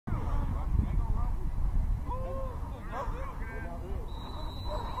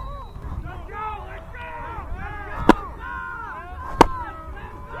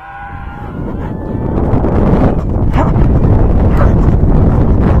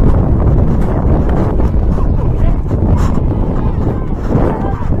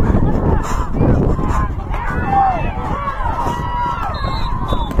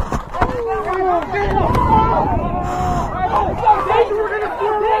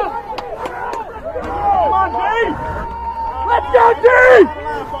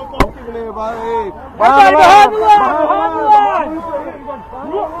Behind the line!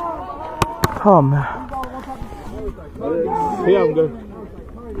 Oh, man. Yeah, I'm good.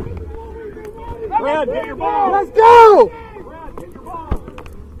 Brad, get your ball. Let's go!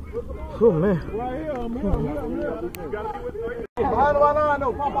 Oh, man. Behind the line,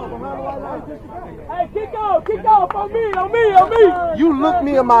 no. Pop out behind the line. Hey, kick off on me. You looked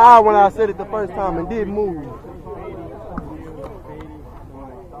me in my eye when I said it the first time and didn't move.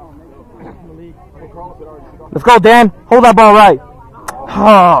 Let's go, Dan. Hold that ball right.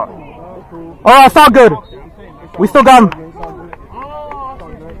 Oh, it's all good. We still got him.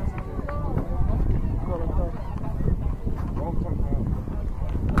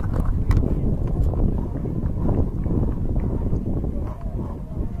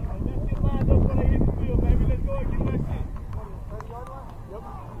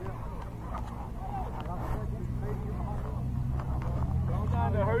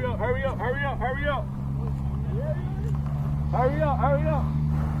 Hurry up.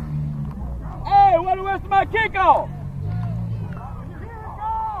 Hey, where the rest of my kickoff?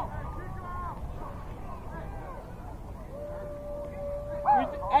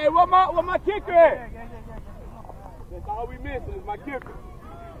 Hey, where my kicker at? That's all we missing is my kicker.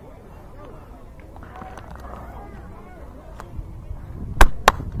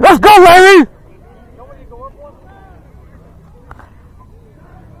 Let's go, Larry!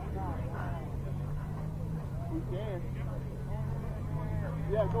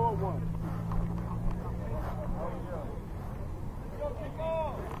 Yeah, go at one.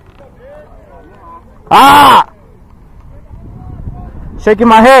 Ah! Shaking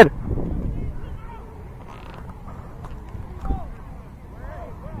my head.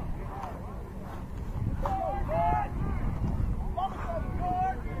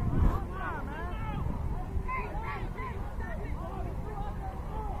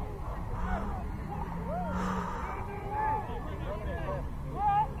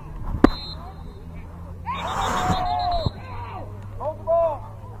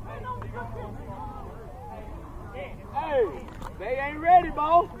 They ain't ready,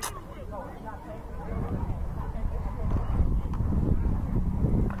 boss.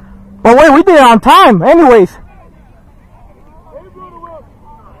 But wait, we did it on time, anyways.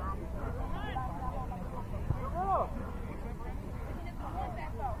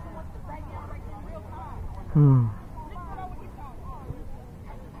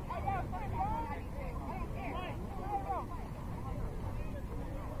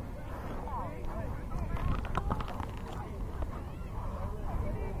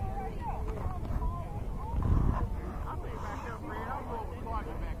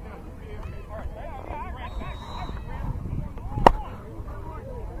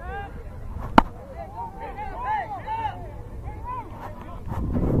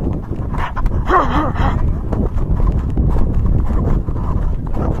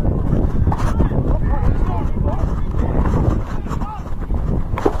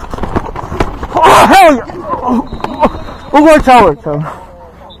 Oh, hell yeah! We'll go tower. Come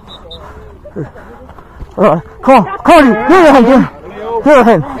on, Cody, get your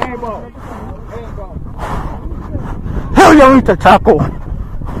hand. Hell yeah, we need to tackle.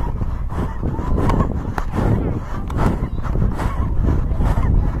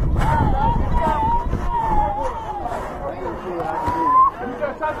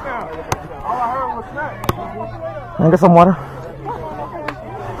 Can I get some water?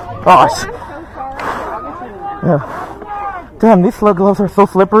 Gosh. Yeah. Damn, these slug gloves are so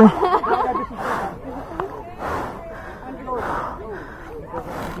slippery.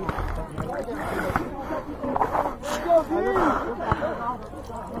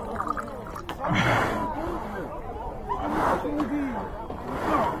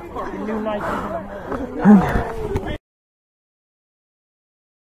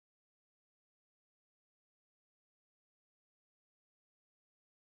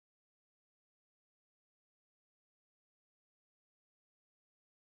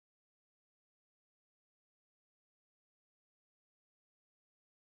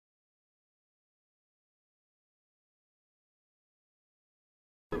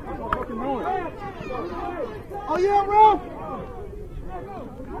 Hey, Oh yeah, bro.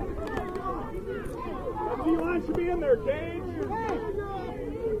 that D-line should be in there, Cage.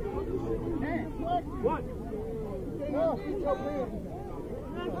 What?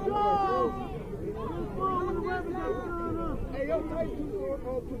 Let's go. Hey, yo, tight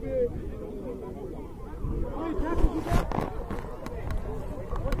too big. How many tackles you got?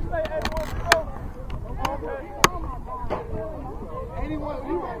 What you say, 81? Okay. 81.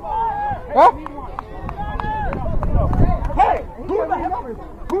 Huh? Hey, who the hell?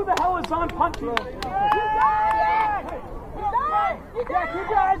 Who the hell is on punching? Yeah, keep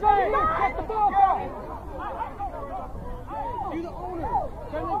your eyes on it. Get the ball down. You the owner.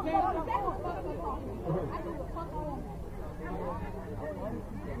 Turn it down.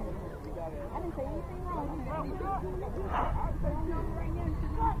 I didn't say anything wrong.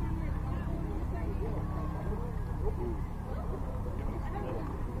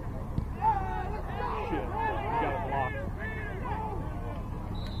 Shit, you got it blocked.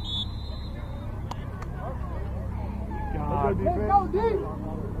 God. Let's go, D.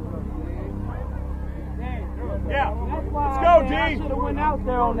 Yeah, That's why let's go, I D. should have went out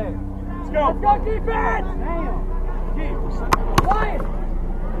there on that. Let's go. Let's go, defense. Damn. Quiet.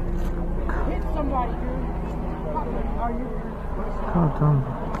 Hit somebody, dude. Are you? God damn.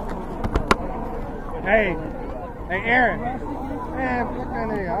 Hey, Aaron. Man, fuck that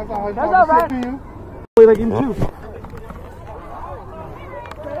nigga. That's all right. Play that game too.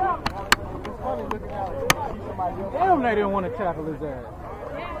 Damn, they didn't want to tackle his ass.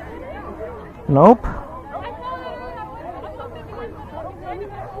 Nope.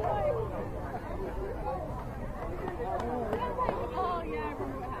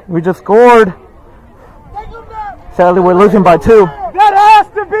 We just scored. Sadly, we're losing by 2. That has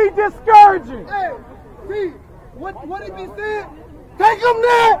to be discouraging. Hey, D, what did he say? Take him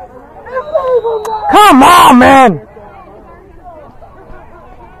there and leave him there. Come on, man.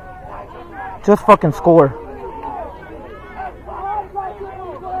 Just fucking score.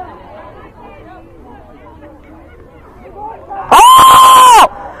 Oh!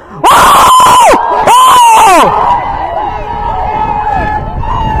 Oh! Oh!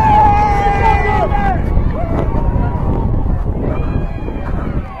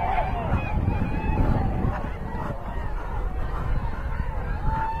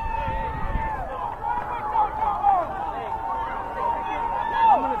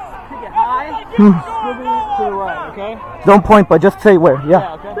 To the right, okay? Don't point, but just say where.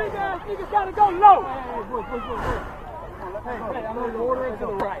 Yeah. Okay. Big ass niggas gotta go low. Hey, I'm gonna mortar it to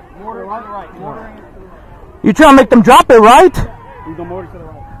the right. Mortar to the right. Mortar it to the right. You trying to make them drop it, right? He's gonna mortar to the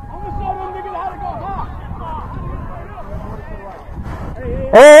right. I'm gonna show them niggas how to go high.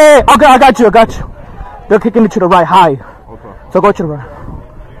 Hey, okay, I got you. They're kicking it to the right, high. Okay. So go to the right.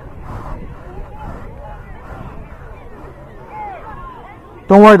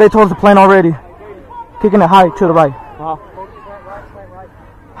 Don't worry, they told us the plan already. Kicking it high to the right.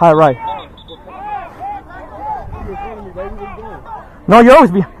 High right. No, you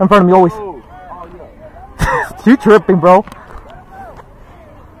always be in front of me, always. You tripping, bro.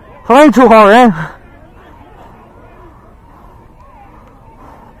 Playing too hard, eh?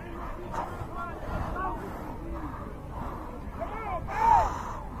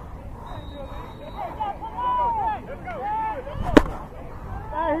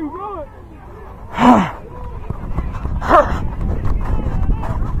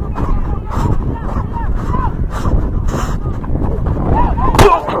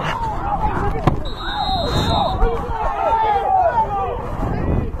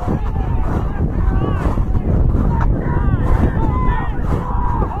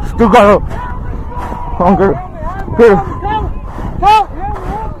 Still got up. Longer. Here.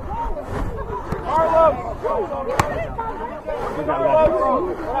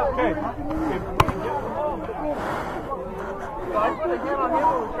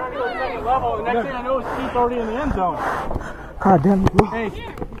 The next thing I know is Keith's already in the end zone. God damn it, bro. Hey,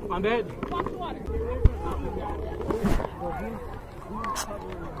 I'm dead.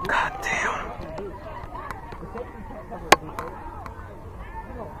 God damn.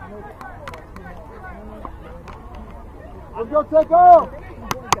 Let's go take off.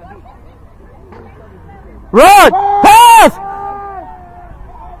 Run! Pass!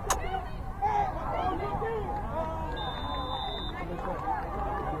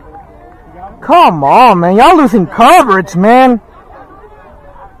 Come on, man. Y'all losing coverage, man.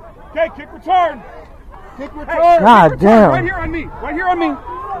 Okay, kick return. Kick return. Hey, God kick return. damn. Right here on me. Right here on me.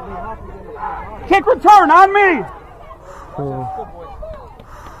 Kick return on me.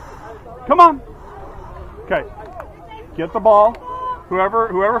 Come on. Okay. Get the ball.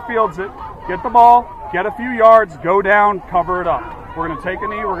 Whoever fields it, get the ball, get a few yards, go down, cover it up. We're going to take a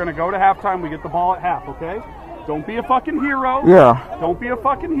knee. We're going to go to halftime. We get the ball at half, okay? Don't be a fucking hero. Yeah. Don't be a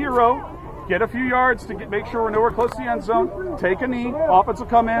fucking hero. Get a few yards to make sure we're nowhere close to the end zone. Take a knee. Offense will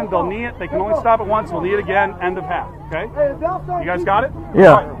come in. They'll knee it. They can only stop it once. We'll knee it again. End of half, okay? You guys got it?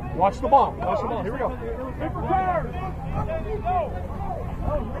 Yeah. All right. Watch the ball. Watch the ball. Here we go. Kick return.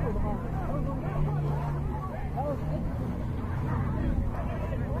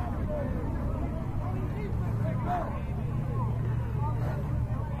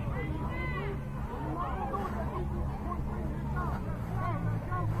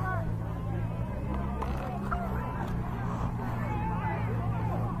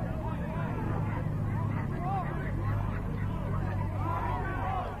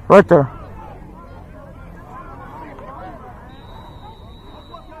 Right there.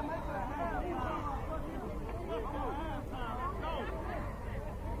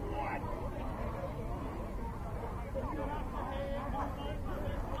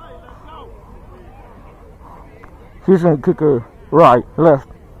 He's gonna kick her right, left,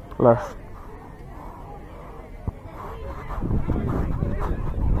 left.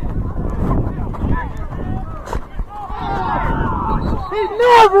 He's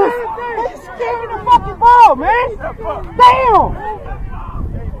nervous. He's scaring the fucking ball, man. Damn.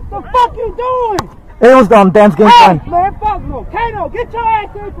 The fuck you doing? It was done. Dan's game Hey, plan. man, fuck no. Kano, get your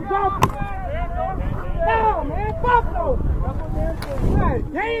ass in for jumping. No, man, fuck no.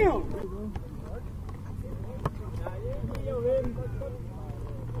 God damn.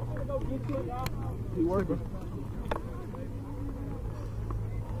 He working.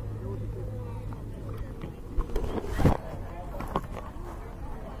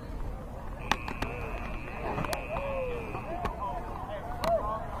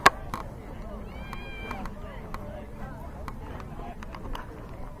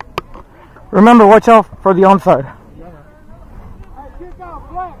 Remember, watch out for the onside. Hey, kick out,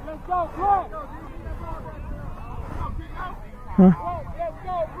 Black. Let's go, Black. Let's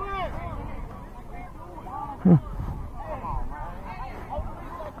go, Black.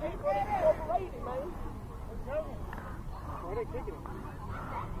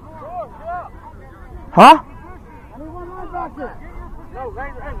 Huh? Anyone right back there? No,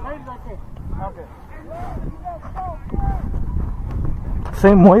 right back there. Okay.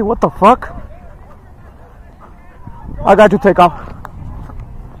 Same way? What the fuck? I got to take off.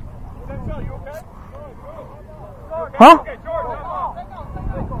 Huh?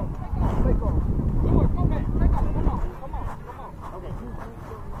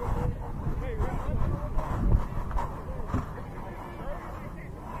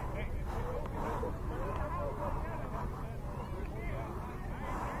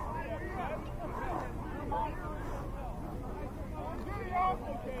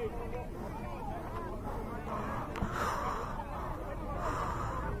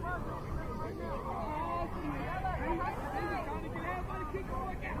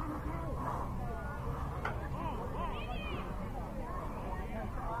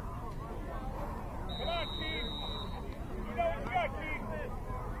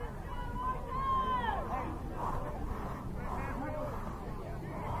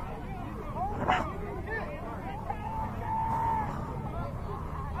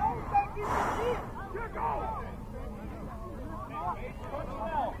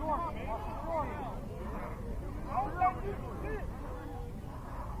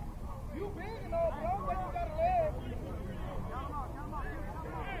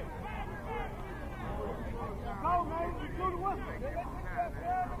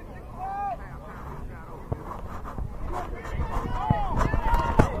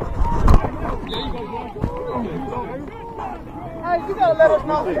 Hey, you gotta let us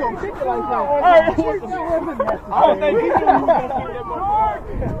know we gonna kick it like that. I don't think he's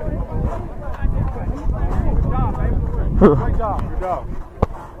Good Great job. Good job.